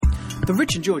The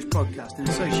Rich and George podcast in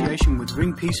association with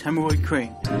Ring Peace Hemorrhoid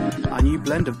Cream. Our new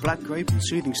blend of black grape and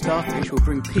soothing starfish will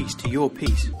bring peace to your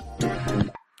peace.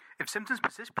 If symptoms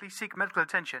persist, please seek medical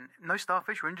attention. No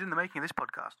starfish were injured in the making of this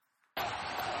podcast.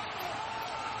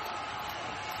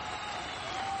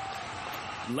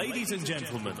 Ladies and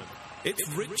gentlemen, it's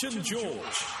Rich and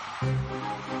George.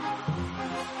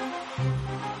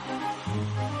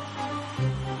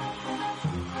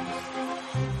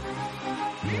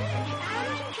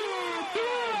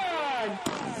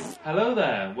 Hello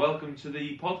there, welcome to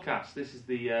the podcast. This is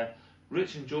the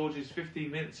Rich and George's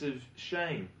 15 Minutes of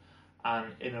Shame. And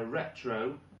in a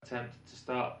retro attempt to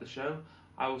start the show,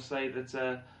 I will say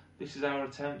that this is our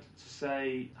attempt to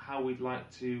say how we'd like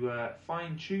to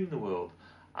fine-tune the world,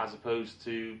 as opposed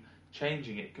to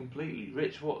changing it completely.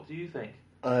 Rich, what do you think?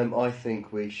 I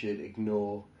think we should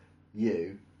ignore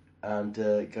you and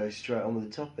go straight on with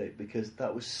the topic, because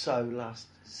that was so last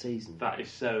season. That is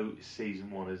so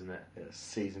season 1, isn't it? Yeah,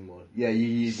 season 1. Yeah, you're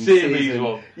using Series season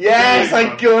 1. Yes, Series I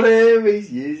 1. got him.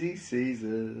 He's using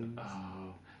season.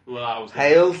 Oh, well, I was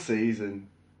Hail season.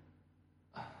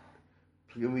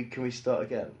 Can we start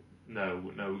again? No,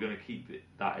 we're going to keep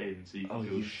that in so you can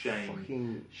feel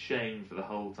shame for the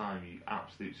whole time, you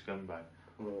absolute scumbag.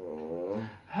 Aww.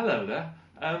 Hello there.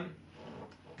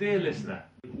 Dear listener,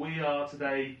 we are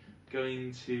today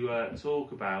going to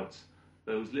talk about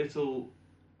those little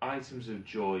items of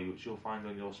joy which you'll find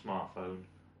on your smartphone.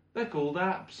 They're called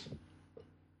apps.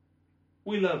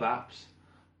 We love apps.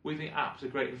 We think apps are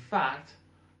great. In fact,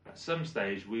 at some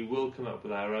stage we will come up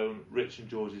with our own Rich and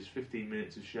George's 15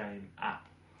 Minutes of Shame app.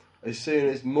 As soon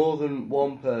as more than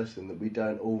one person that we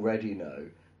don't already know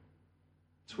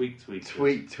tweets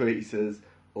us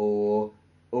or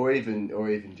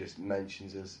even just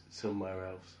mentions us somewhere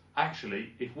else.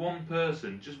 Actually, if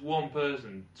just one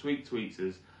person tweets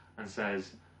us and says,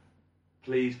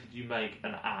 please could you make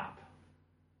an app,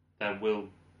 then we'll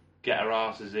get our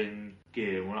asses in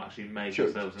gear and we'll actually make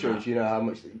ourselves an app. George, you know how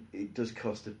much it does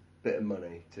cost a bit of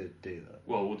money to do that?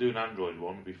 Well, we'll do an Android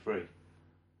one, it'll be free.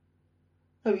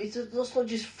 No, that's not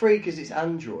just free because it's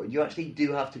Android. You actually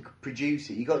do have to produce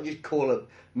it. You can't just call up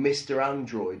Mr.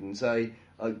 Android and say,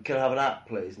 can I have an app,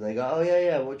 please? And they go, oh,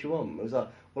 yeah, what do you want? I was like,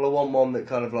 well, I want one that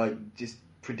kind of like just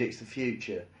predicts the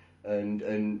future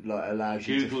and like allows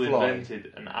you to fly. Google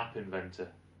invented an app inventor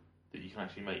that you can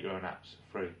actually make your own apps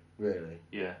free. Really?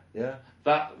 Yeah. Yeah?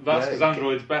 That's because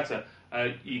Android's better.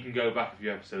 You can go back a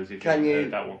few episodes if you've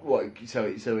heard that one. What, so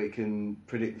it can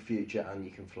predict the future and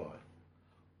you can fly?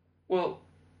 Well,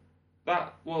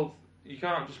 you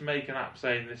can't just make an app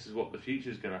saying this is what the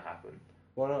future's going to happen.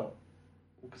 Why not?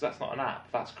 Because that's not an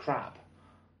app, that's crap.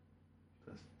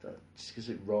 Just because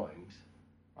it rhymes.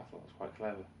 I thought it was quite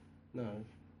clever. No.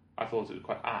 I thought it was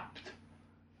quite apt.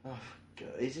 Oh,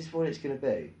 God. Is this what it's going to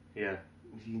be? Yeah.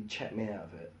 If you can check me out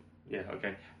of it. Yeah,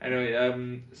 okay.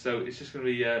 Anyway, so it's just going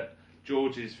to be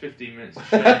George's 15 minutes of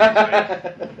shame.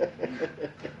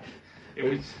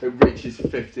 It reaches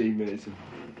 15 minutes of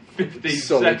 15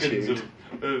 solitude. seconds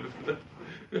of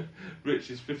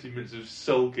Rich's 15 minutes of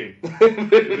sulking in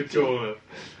the corner.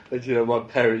 And you know, my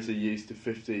parents are used to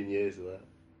 15 years of that.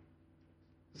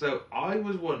 So I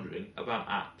was wondering about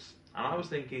apps, and I was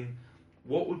thinking,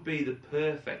 what would be the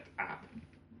perfect app?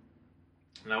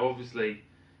 Now, obviously,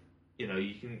 you know,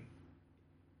 you can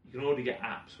already get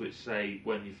apps which say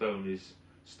when your phone is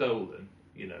stolen,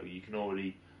 you know, you can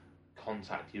already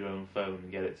contact your own phone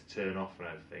and get it to turn off and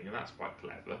everything, and that's quite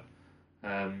clever.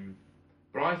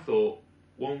 But I thought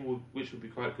which would be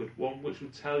quite good, one which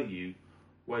would tell you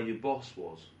where your boss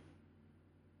was.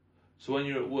 So when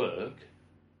you're at work,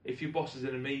 if your boss is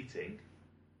in a meeting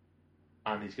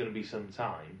and it's going to be some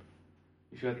time,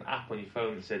 if you had an app on your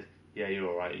phone that said, yeah, you're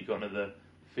alright, you've got another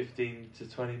 15 to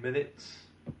 20 minutes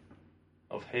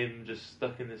of him just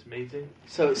stuck in this meeting.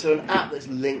 So an app that's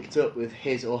linked up with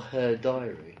his or her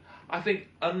diary. I think,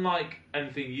 unlike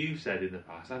anything you've said in the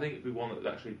past, I think it'd be one that would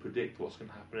actually predict what's going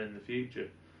to happen in the future.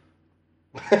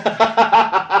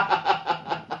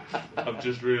 I've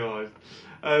just realised.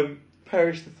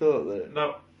 Perish the thought that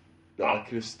No. I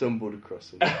could have stumbled across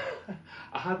them.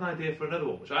 I had an idea for another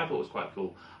one, which I thought was quite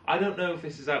cool. I don't know if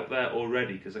this is out there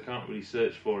already, because I can't really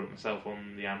search for it myself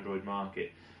on the Android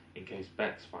market, in case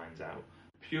Bex finds out.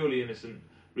 Purely innocent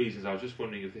reasons, I was just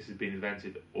wondering if this has been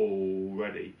invented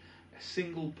already. A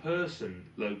single person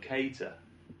locator,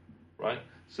 right?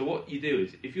 So what you do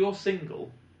is, if you're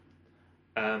single...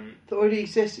 that already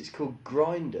exists, it's called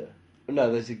Grindr.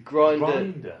 No, there's a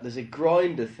Grindr. There's a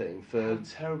Grindr thing for... How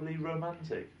terribly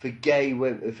romantic. For gay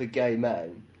women, for gay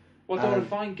men. Well, I don't want to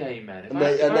find gay men. If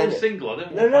I was single, I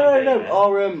don't want to find gay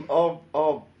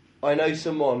men. I know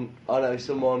someone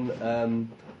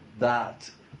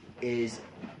that is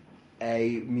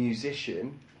a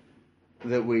musician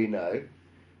that we know,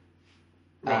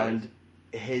 Right. and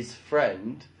his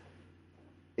friend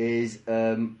is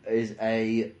a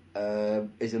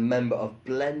member of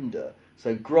Blender.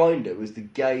 So Grindr was the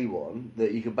gay one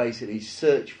that you could basically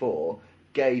search for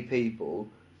gay people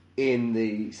in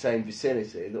the same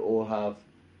vicinity that all have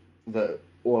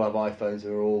iPhones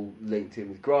and are all linked in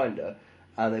with Grindr,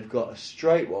 and they've got a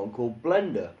straight one called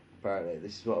Blender. Apparently,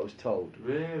 this is what I was told.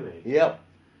 Really? Yep.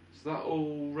 So that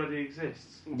already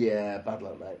exists? Yeah, bad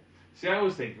luck, mate. See, I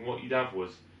was thinking what you'd have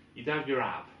your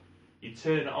app, you'd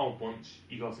turn it on once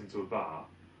you got into a bar,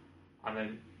 and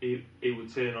then it would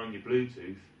turn on your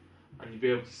Bluetooth, and you'd be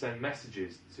able to send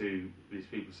messages to these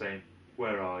people saying,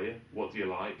 where are you? What do you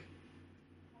like?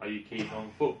 Are you keen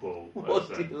on football?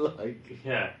 What do you like?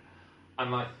 Yeah.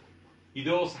 And like, you'd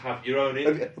also have your own...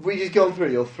 Have we just gone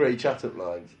through your 3 chat-up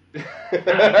lines?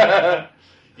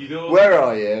 You'd also... Where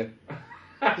are you?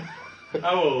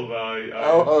 How old are you?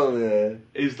 How old are you?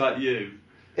 Is that you?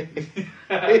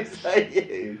 Is that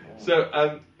you?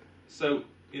 So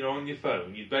you know, on your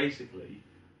phone, you'd basically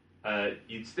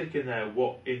you'd stick in there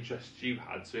what interests you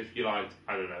had. So if you liked,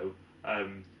 I don't know,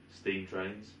 steam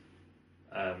trains,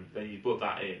 then you put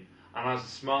that in, and as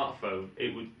a smartphone,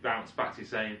 it would bounce back to you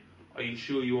saying, "Are you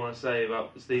sure you want to say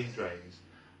about the steam trains?"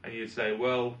 And you'd say,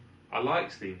 "Well, I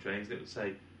like steam trains." And it would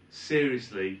say,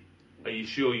 "Seriously, are you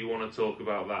sure you want to talk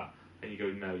about that?" And you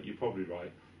go, "No, you're probably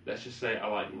right. Let's just say I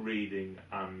like reading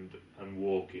and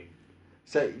walking."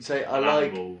 So I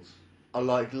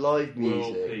like live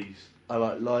music. World peace. I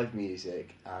like live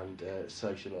music and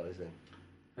socialising.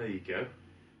 There you go.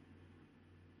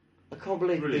 I can't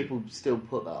believe Brilliant. people still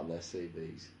put that on their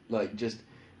CVs.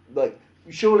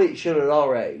 Surely at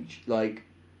our age, early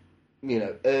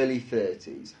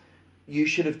 30s, you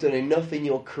should have done enough in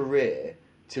your career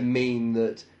to mean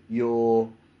that your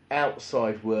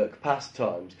outside work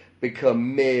pastimes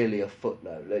become merely a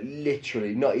footnote. Like,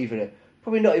 literally,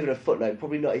 probably not even a footnote,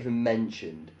 probably not even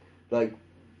mentioned. Like,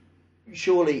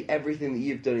 surely everything that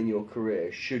you've done in your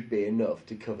career should be enough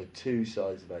to cover 2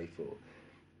 sides of A4.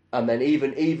 And then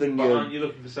even But your... aren't you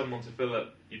looking for someone to fill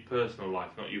up your personal life,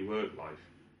 not your work life?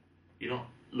 You're not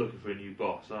looking for a new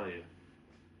boss, are you?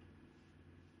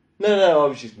 No, I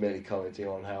was just merely commenting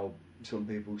on how some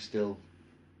people still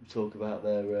talk about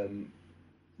their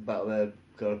kind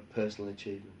of personal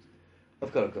achievements.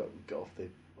 I've got to go off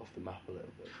the map a little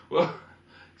bit. Well,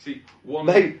 see,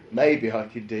 Maybe I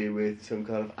could do with some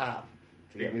kind of app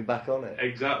to get me back on it.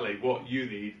 Exactly. What you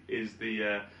need is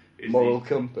the Moral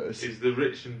compass. Is the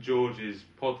Rich and George's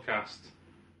podcast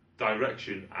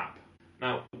direction app.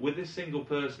 Now, with this single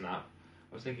person app,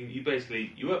 I was thinking you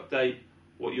update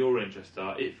what your interests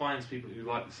are. It finds people who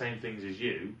like the same things as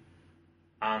you,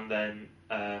 and then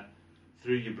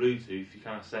through your Bluetooth, you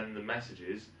kind of send them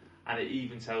messages, and it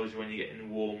even tells you when you're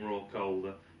getting warmer or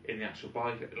colder in the actual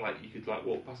bike. Like, you could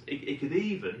walk past. It could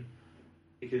even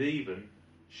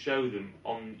show them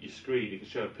on your screen. You could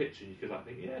show a picture, and you could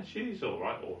think, yeah, she's all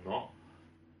right or not.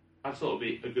 I thought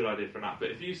it'd be a good idea for an app.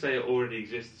 But if you say it already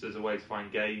exists as a way to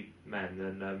find gay men,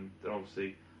 then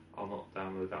obviously I'll not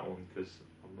download that one because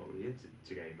I'm not really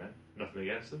into gay men. Nothing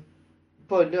against them.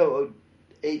 But no,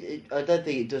 I don't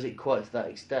think it does it quite to that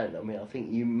extent. I mean, I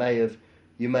think you may have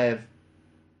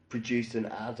produced an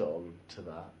add-on to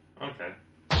that. Okay.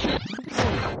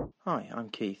 Hi, I'm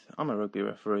Keith. I'm a rugby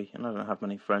referee and I don't have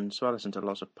many friends, so I listen to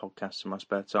lots of podcasts in my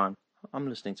spare time. I'm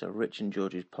listening to Rich and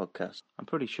George's podcast. I'm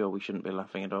pretty sure we shouldn't be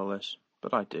laughing at all this,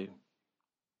 but I do.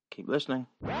 Keep listening.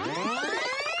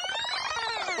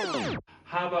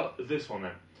 How about this one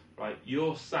then? Right,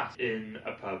 you're sat in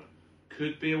a pub.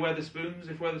 Could be a Wetherspoons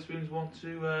if Wetherspoons want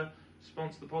to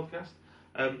sponsor the podcast.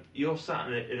 You're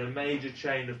sat in a major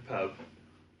chain of pub,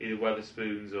 either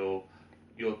Wetherspoons or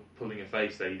you're pulling a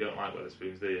face there. You don't like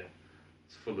Wetherspoons, do you?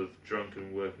 It's full of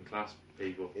drunken working class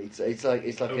people. It's like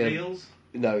O'Neill's?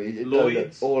 No,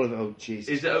 Lloyd's? No, all of it. Oh, Jesus.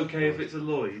 Is it okay if it's a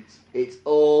Lloyd's? It's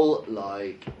all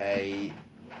like a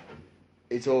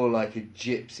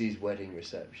gypsy's wedding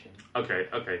reception. Okay.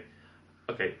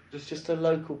 Just a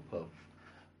local pub.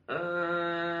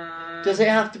 Uh, Does it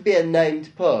have to be a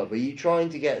named pub? Are you trying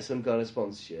to get some kind of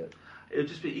sponsorship? It'll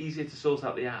just be easier to sort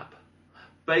out the app.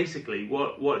 Basically,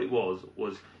 what it was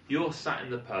you're sat in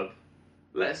the pub.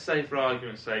 Let's say, for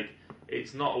argument's sake,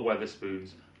 it's not a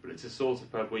Wetherspoons, but it's a sort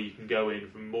of pub where you can go in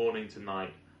from morning to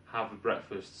night, have a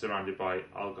breakfast surrounded by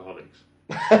alcoholics.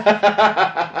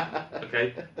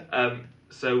 Okay?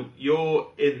 So you're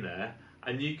in there,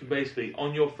 and you can basically,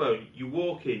 on your phone, you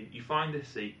walk in, you find a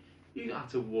seat, you don't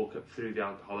have to walk up through the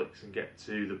alcoholics and get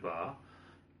to the bar.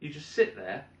 You just sit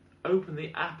there, open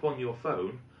the app on your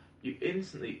phone, you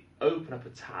instantly open up a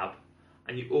tab,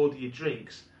 and you order your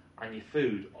drinks and your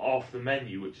food off the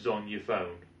menu, which is on your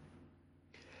phone.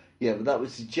 Yeah, but that would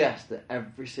suggest that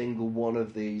every single one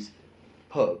of these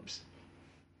pubs,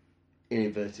 in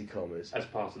inverted commas, As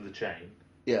part of the chain.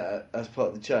 yeah, as part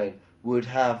of the chain, would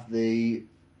have the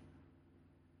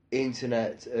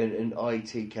internet and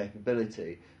IT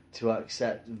capability to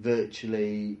accept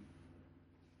virtually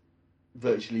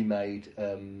made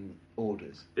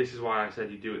orders. This is why I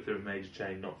said you do it through a major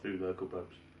chain, not through local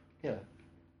pubs. Yeah.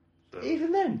 So,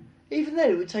 Even then,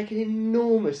 it would take an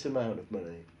enormous amount of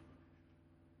money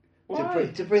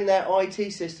to bring their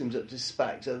IT systems up to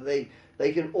spec so that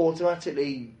they can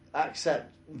automatically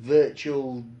accept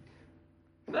virtual.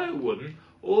 No, it wouldn't.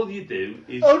 All you do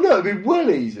is... Oh no, it'd be well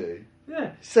easy.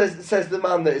 Yeah. Says the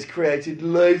man that has created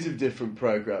loads of different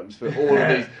programs for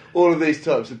all of these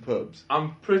types of pubs.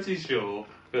 I'm pretty sure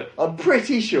that I'm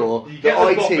pretty sure You that get the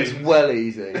IT is bobbins. well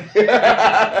easy.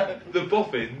 the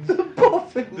boffins... The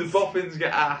boffins. The boffins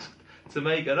get asked to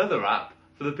make another app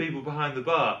for the people behind the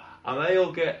bar, and they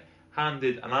all get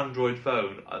handed an Android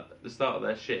phone at the start of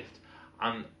their shift,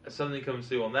 and something comes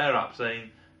through on their app saying,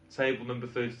 table number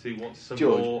 32 wants some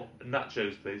George. more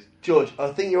nachos, please. George,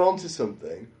 I think you're onto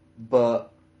something,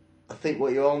 but I think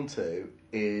what you're onto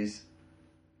is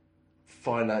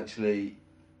financially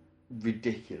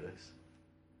ridiculous.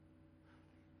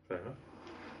 Fair enough.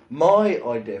 My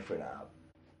idea for an app,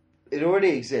 it already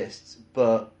exists,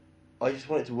 but I just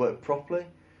want it to work properly.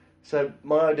 So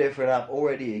my idea for an app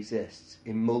already exists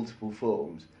in multiple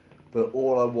forms, but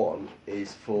all I want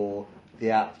is for the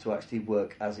app to actually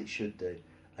work as it should do,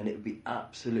 and it would be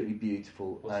absolutely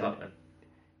beautiful. What's and that then?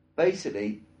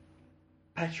 basically,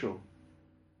 petrol.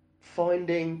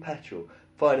 Finding petrol.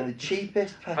 Finding the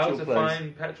cheapest petrol How to place.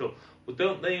 find petrol? Well,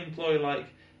 don't they employ like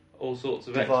all sorts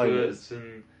of Diviners. experts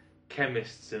and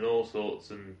chemists and all sorts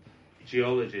and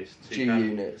geologists G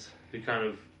units. who kind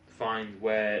of find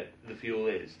where the fuel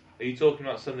is? Are you talking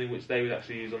about something which they would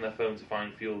actually use on their phone to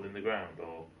find fuel in the ground,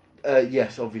 or?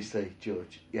 Yes, obviously,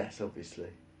 George. Yes, obviously.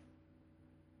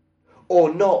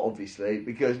 Or not, obviously,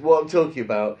 because what I'm talking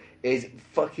about is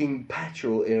fucking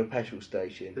petrol in a petrol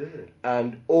station.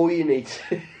 And all you need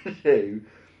to do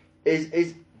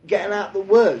is get an app that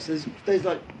works. There's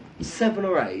like 7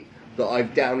 or 8 that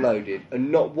I've downloaded,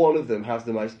 and not one of them has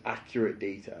the most accurate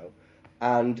detail.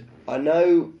 And I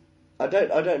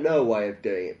don't know a way of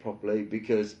doing it properly,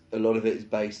 because a lot of it is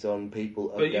based on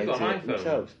people But you've got updating an it iPhone.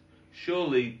 themselves.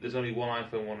 Surely there's only one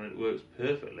iPhone one and it works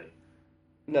perfectly.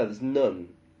 No, there's none.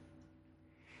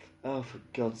 Oh, for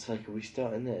God's sake, are we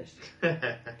starting this?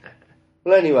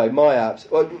 Well, anyway, my apps.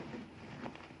 Well,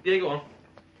 Yeah, go on.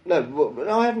 no,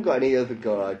 I haven't got any other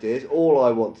god ideas. All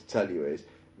I want to tell you is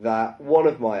that one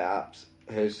of my apps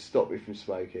has stopped me from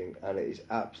smoking, and it is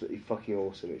absolutely fucking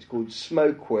awesome. It's called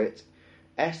SmoQuit,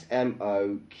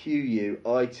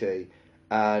 SMOQUIT,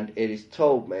 and it has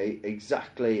told me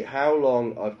exactly how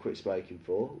long I've quit smoking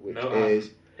for, which No,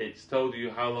 is... it's told you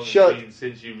how long Shut- it's been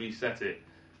since you reset it.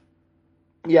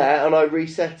 Yeah, and I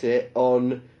reset it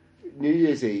on New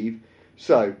Year's Eve.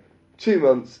 So, 2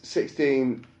 months,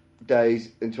 16 days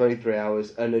and 23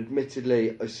 hours. And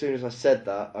admittedly, as soon as I said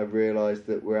that, I realised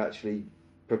that we're actually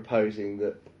proposing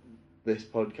that this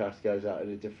podcast goes out at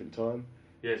a different time.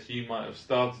 Yes, you might have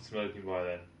started smoking by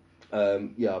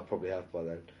then. Yeah, I probably have by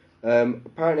then.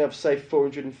 Apparently I've saved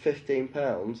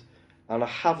 £415 and I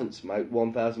haven't smoked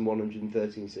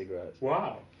 1,113 cigarettes.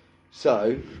 Wow.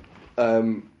 So,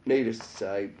 needless to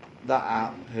say, that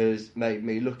app has made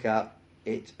me look at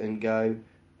it and go,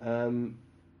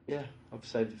 yeah, I've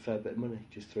saved a fair bit of money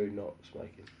just through not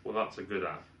smoking. Well, that's a good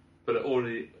app. But it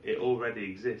already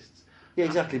exists. Yeah,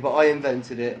 exactly, but I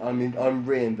invented it, I'm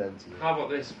reinventing it. How about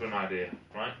this for an idea,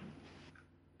 right?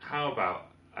 How about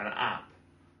an app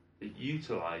that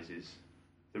utilises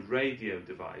the radio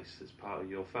device that's part of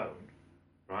your phone,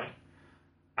 right?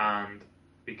 And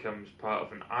becomes part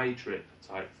of an iTrip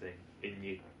type thing in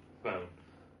your phone.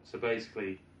 So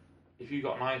basically, if you've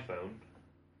got an iPhone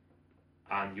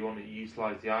and you want to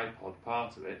utilise the iPod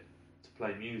part of it to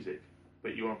play music,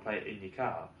 but you want to play it in your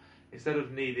car, instead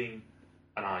of needing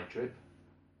an iTrip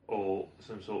or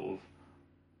some sort of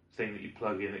thing that you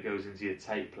plug in that goes into your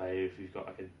tape player if you've got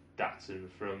like a Datsun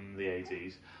from the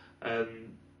 80s,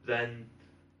 then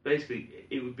basically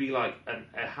it would be like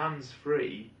a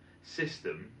hands-free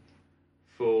system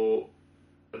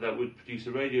that would produce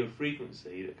a radio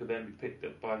frequency that could then be picked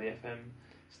up by the FM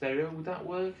stereo. Would that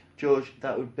work? George,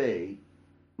 that would be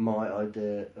my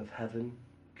idea of heaven,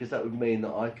 because that would mean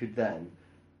that I could then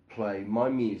play my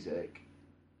music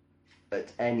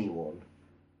at anyone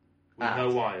With no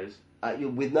wires.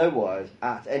 With no wires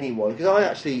at anyone. Because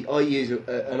I use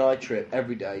an iTrip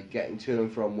every day, getting to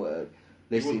and from work,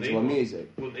 listening to my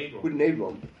music. Wouldn't need one. Wouldn't need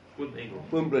one. Wouldn't need one.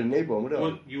 Wouldn't bloody need one, would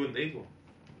I? You wouldn't need one.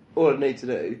 All I'd need to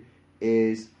do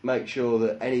is make sure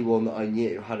that anyone that I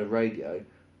knew had a radio,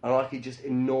 and I could just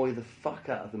annoy the fuck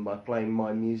out of them by playing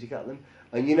my music at them.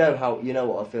 And you know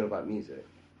what I feel about music.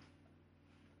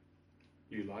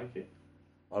 You like it?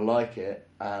 I like it,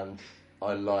 and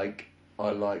I like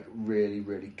really,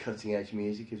 really cutting edge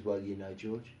music as well. You know,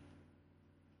 George.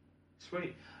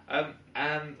 Sweet. And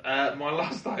my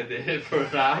last idea for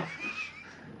an app.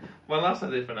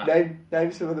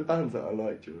 Name some of the bands that I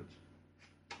like, George.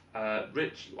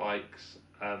 Rich likes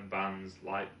bands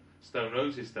like Stone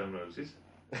Roses.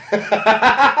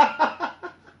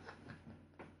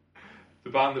 The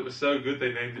band that was so good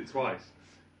they named it twice.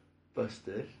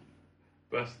 Busted.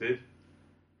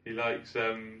 He likes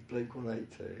Blink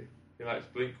 182. He likes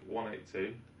Blink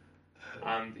 182,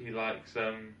 and he likes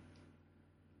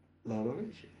Lionel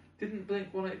Richie. Didn't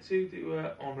Blink 182 do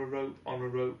On a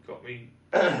Rope got me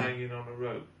hanging on a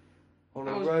rope? On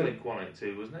that a was rope. Blink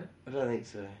 182, wasn't it? I don't think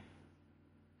so.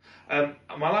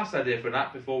 My last idea for an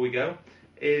app before we go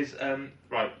is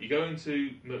right. You go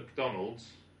into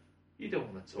McDonald's. You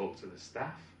don't want to talk to the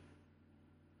staff.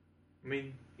 I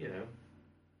mean,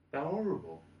 they're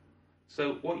horrible.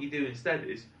 So what you do instead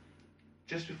is,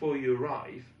 just before you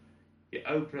arrive, you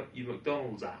open up your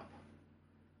McDonald's app,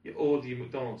 you order your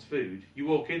McDonald's food, you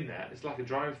walk in there, it's like a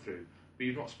drive-through, but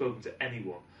you've not spoken to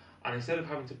anyone. And instead of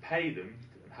having to pay them,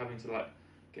 and having to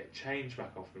get change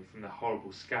back off them from their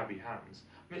horrible scabby hands,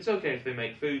 I mean, it's okay if they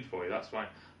make food for you, that's fine,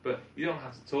 but you don't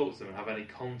have to talk to them and have any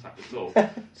contact at all.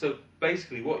 So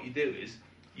basically what you do is,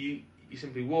 you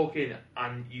simply walk in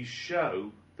and you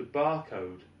show the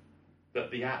barcode that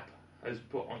the app has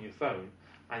put on your phone,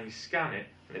 and you scan it,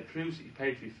 and it proves that you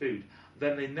paid for your food.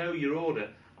 Then they know your order,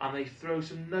 and they throw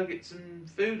some nuggets and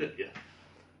food at you.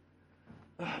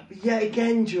 But yet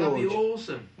again, George. That'd be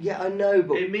awesome. Yeah, I know,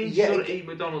 but it means you've got to eat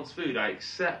McDonald's food. I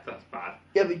accept that's bad.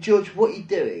 Yeah, but George, what you're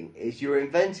doing is you're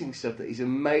inventing stuff that is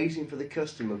amazing for the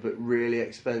customer, but really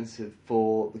expensive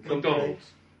for the company.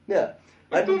 McDonald's. Yeah.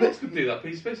 McDonald's could do that,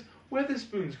 please.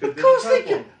 Weatherspoons could do that. Of course they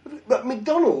could. But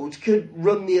McDonald's could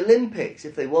run the Olympics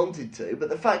if they wanted to, but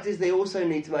the fact is they also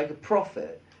need to make a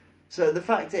profit. So the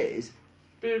fact is...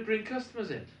 But it would bring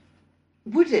customers in.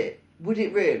 Would it? Would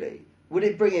it really? Would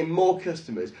it bring in more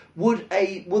customers? Would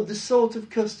the sort of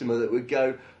customer that would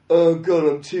go, oh God,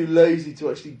 I'm too lazy to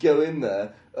actually go in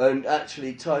there and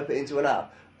actually type it into an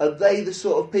app, are they the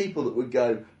sort of people that would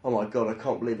go, oh my God, I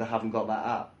can't believe they haven't got that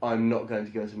app, I'm not going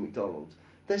to go to McDonald's?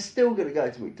 They're still going to go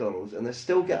to McDonald's and they'll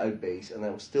still get obese and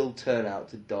they'll still turn out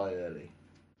to die early.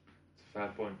 It's a fair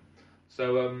point.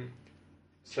 So,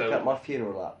 Check out my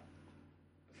funeral app.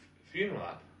 Funeral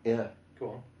app? Yeah.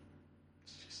 Go on.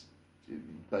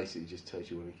 It basically just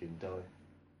tells you when you can die.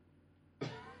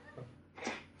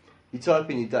 You type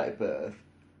in your date of birth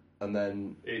and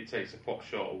then... It takes a pot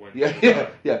shot of when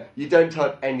Yeah. You don't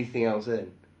type anything else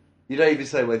in. You don't even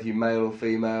say whether you're male or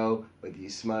female, whether you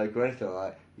smoke or anything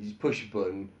like that. You just push a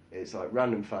button, it's like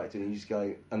random factor, and you just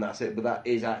go, and that's it. But that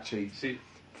is actually,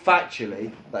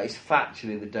 factually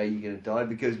the day you're going to die,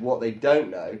 because what they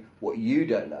don't know, what you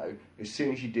don't know, as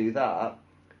soon as you do that,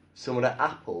 someone at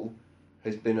Apple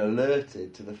has been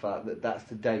alerted to the fact that that's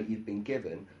the date you've been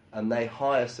given, and they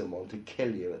hire someone to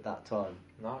kill you at that time.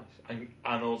 Nice.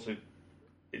 And also,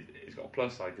 it's got a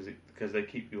plus side, because they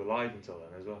keep you alive until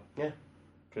then as well. Yeah.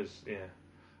 Because,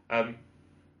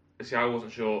 see, I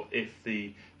wasn't sure if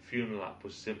the funeral app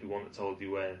was simply one that told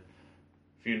you when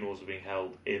funerals are being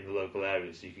held in the local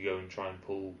area, so you could go and try and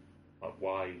pull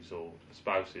wives or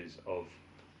spouses of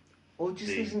or just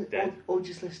the listen, dead. Or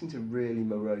just listen to really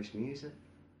morose music.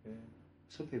 Yeah.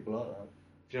 Some people like that.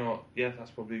 Do you know what? Yeah,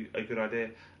 that's probably a good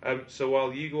idea. So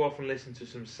while you go off and listen to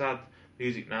some sad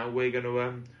music now, we're gonna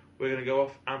go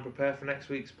off and prepare for next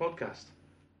week's podcast.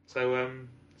 So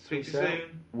speak to you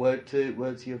soon. Word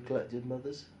to your collected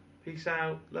mothers. Peace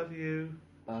out. Love you.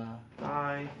 Bye.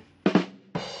 Bye.